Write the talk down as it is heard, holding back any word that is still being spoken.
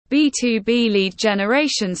B2B lead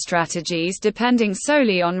generation strategies depending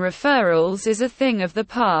solely on referrals is a thing of the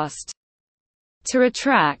past. To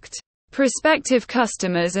attract prospective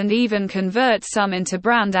customers and even convert some into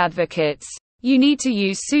brand advocates, you need to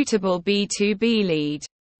use suitable B2B lead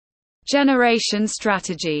generation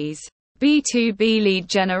strategies. B2B lead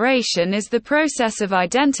generation is the process of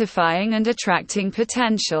identifying and attracting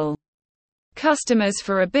potential customers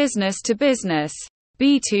for a business-to-business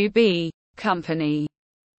B2B company.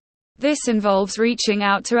 This involves reaching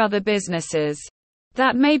out to other businesses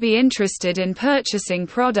that may be interested in purchasing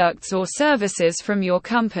products or services from your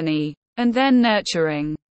company, and then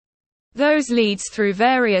nurturing those leads through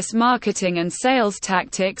various marketing and sales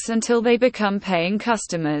tactics until they become paying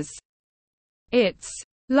customers. It's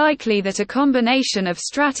likely that a combination of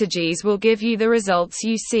strategies will give you the results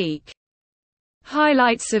you seek.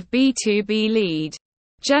 Highlights of B2B lead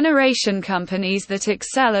generation: companies that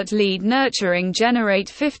excel at lead nurturing generate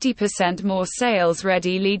 50% more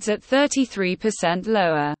sales-ready leads at 33%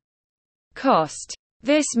 lower cost.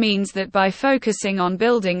 This means that by focusing on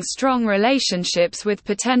building strong relationships with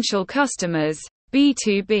potential customers,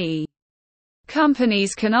 B2B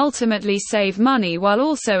companies can ultimately save money while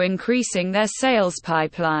also increasing their sales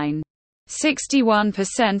pipeline.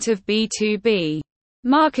 61% of B2B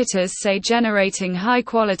marketers say generating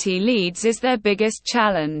high-quality leads is their biggest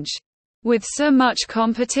challenge. With so much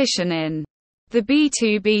competition in the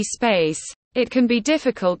B2B space, it can be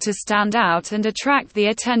difficult to stand out and attract the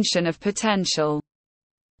attention of potential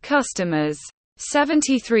customers.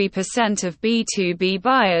 73% of B2B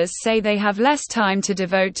buyers say they have less time to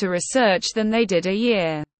devote to research than they did a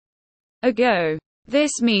year ago.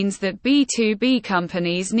 This means that B2B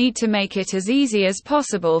companies need to make it as easy as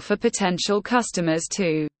possible for potential customers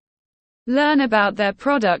to learn about their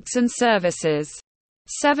products and services.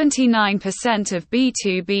 79% of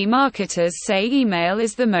B2B marketers say email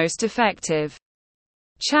is the most effective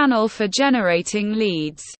channel for generating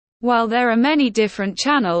leads. While there are many different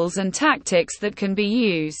channels and tactics that can be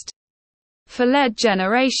used for lead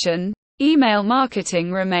generation, email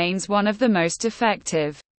marketing remains one of the most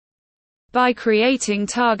effective. By creating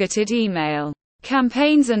targeted email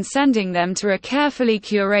campaigns and sending them to a carefully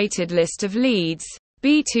curated list of leads,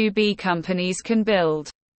 B2B companies can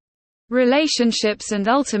build relationships and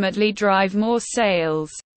ultimately drive more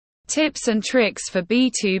sales. Tips and tricks for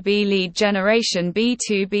B2B lead generation.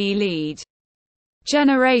 B2B lead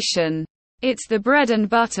generation. It's the bread and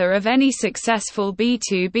butter of any successful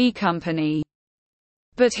B2B company.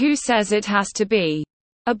 But who says it has to be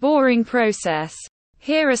a boring process?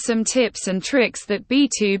 Here are some tips and tricks that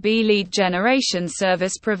B2B lead generation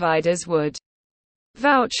service providers would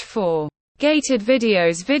vouch for. Gated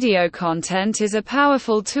videos. Video content is a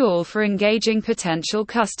powerful tool for engaging potential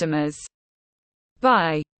customers.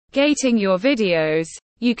 By gating your videos,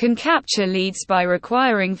 you can capture leads by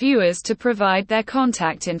requiring viewers to provide their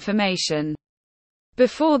contact information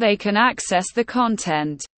before they can access the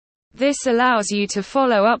content. This allows you to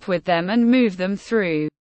follow up with them and move them through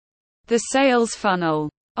the sales funnel.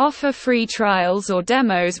 Offer free trials or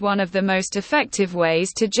demos. One of the most effective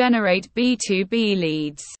ways to generate B2B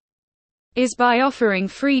leads is by offering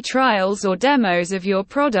free trials or demos of your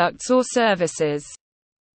products or services.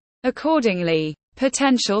 Accordingly,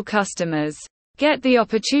 potential customers get the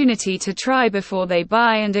opportunity to try before they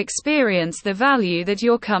buy and experience the value that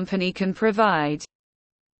your company can provide.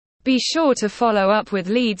 Be sure to follow up with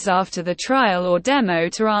leads after the trial or demo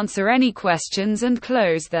to answer any questions and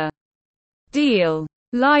close the deal.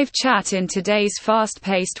 Live chat. In today's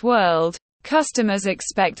fast-paced world, customers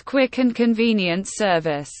expect quick and convenient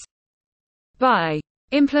service. By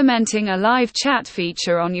implementing a live chat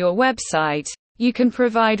feature on your website, you can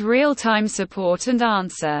provide real-time support and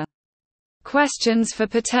answer questions for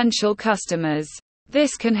potential customers.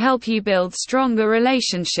 This can help you build stronger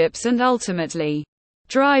relationships and ultimately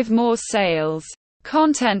drive more sales.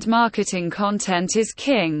 Content marketing. Content is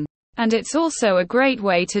king, and it's also a great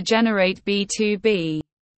way to generate B2B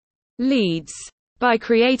leads. By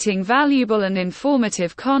creating valuable and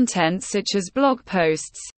informative content such as blog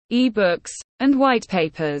posts, ebooks, and white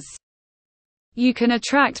papers, you can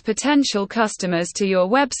attract potential customers to your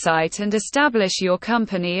website and establish your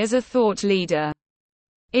company as a thought leader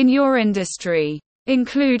in your industry.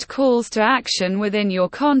 Include calls to action within your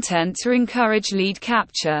content to encourage lead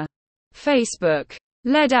capture. Facebook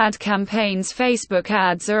led ad campaigns. Facebook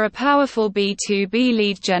ads are a powerful B2B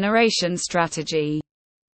lead generation strategy.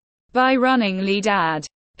 By running lead ad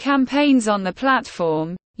campaigns on the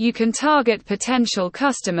platform, you can target potential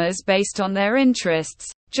customers based on their interests,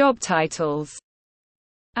 job titles,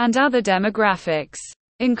 and other demographics.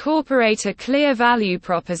 Incorporate a clear value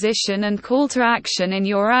proposition and call to action in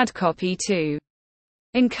your ad copy to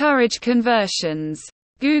encourage conversions.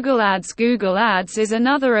 Google Ads. Google Ads is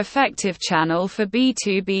another effective channel for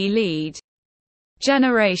B2B lead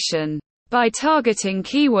generation. By targeting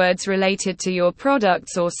keywords related to your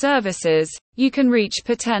products or services, you can reach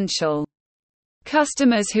potential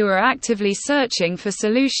customers who are actively searching for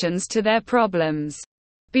solutions to their problems.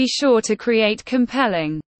 Be sure to create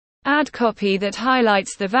compelling ad copy that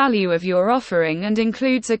highlights the value of your offering and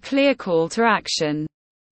includes a clear call to action.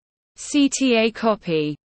 CTA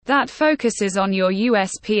copy that focuses on your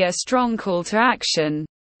USP. A strong call to action,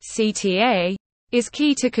 CTA, is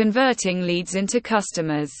key to converting leads into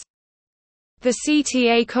customers. The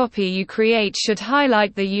CTA copy you create should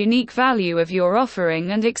highlight the unique value of your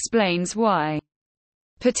offering and explains why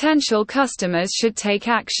potential customers should take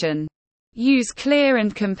action. Use clear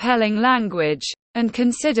and compelling language, and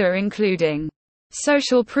consider including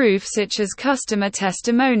social proof such as customer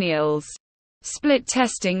testimonials. Split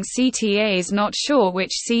testing. CTAs not sure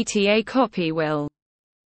which CTA copy will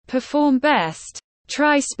perform best?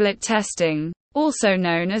 Try split testing, also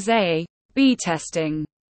known as A/B testing.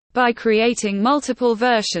 By creating multiple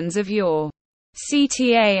versions of your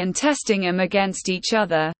CTA and testing them against each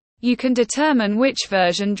other, you can determine which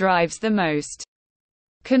version drives the most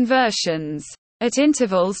conversions. At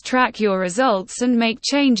intervals, track your results and make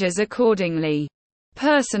changes accordingly.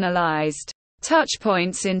 Personalized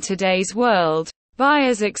touchpoints. In today's world,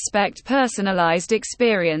 buyers expect personalized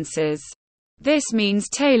experiences. This means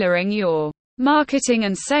tailoring your marketing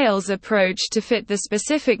and sales approach to fit the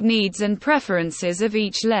specific needs and preferences of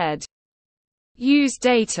each lead. Use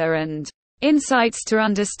data and insights to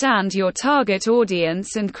understand your target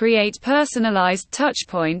audience and create personalized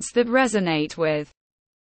touchpoints that resonate with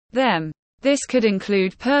them. This could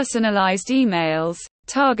include personalized emails,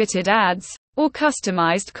 targeted ads, or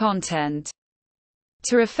customized content.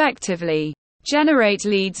 To effectively generate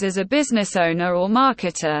leads as a business owner or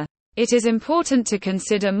marketer, it is important to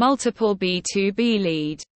consider multiple B2B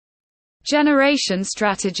lead generation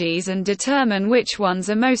strategies and determine which ones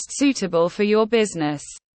are most suitable for your business.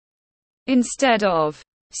 Instead of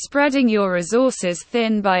spreading your resources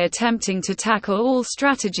thin by attempting to tackle all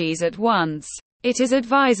strategies at once, it is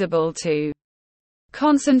advisable to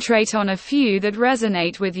concentrate on a few that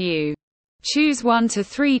resonate with you. Choose 1 to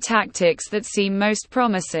 3 tactics that seem most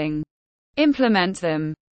promising. Implement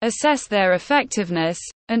them, assess their effectiveness,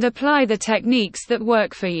 and apply the techniques that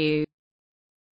work for you.